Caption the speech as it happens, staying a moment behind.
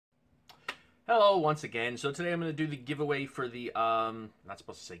Hello once again. So today I'm going to do the giveaway for the not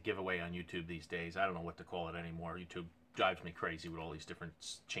supposed to say giveaway on YouTube these days. I don't know what to call it anymore. YouTube drives me crazy with all these different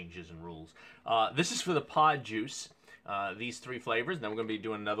changes and rules. This is for the pod juice. These three flavors, and then we're going to be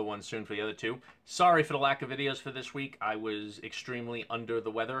doing another one soon for the other two. Sorry for the lack of videos for this week. I was extremely under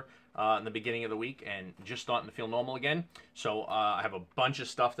the weather in the beginning of the week and just starting to feel normal again. So I have a bunch of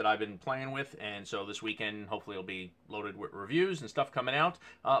stuff that I've been playing with, and so this weekend hopefully it'll be loaded with reviews and stuff coming out.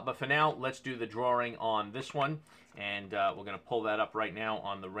 But for now, let's do the drawing on this one, and we're going to pull that up right now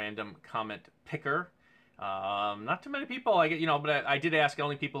on the random comment picker. Not too many people, but I did ask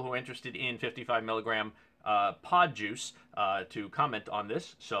only people who are interested in 55 milligram pod juice to comment on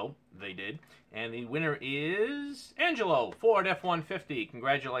this, so they did. And the winner is Angelo, Ford F-150.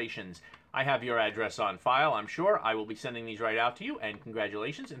 Congratulations. I have your address on file, I'm sure. I will be sending these right out to you, and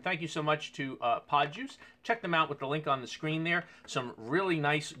congratulations. And thank you so much to Pod Juice. Check them out with the link on the screen there. Some really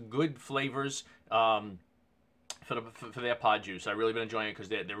nice, good flavors for their pod juice. I've really been enjoying it because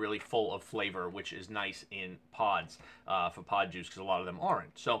they're really full of flavor, which is nice in pods for pod juice because a lot of them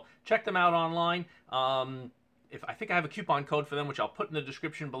aren't. So check them out online. I think I have a coupon code for them, which I'll put in the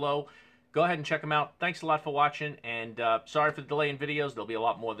description below. Go ahead and check them out. Thanks a lot for watching, and sorry for the delay in videos. There'll be a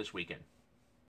lot more this weekend.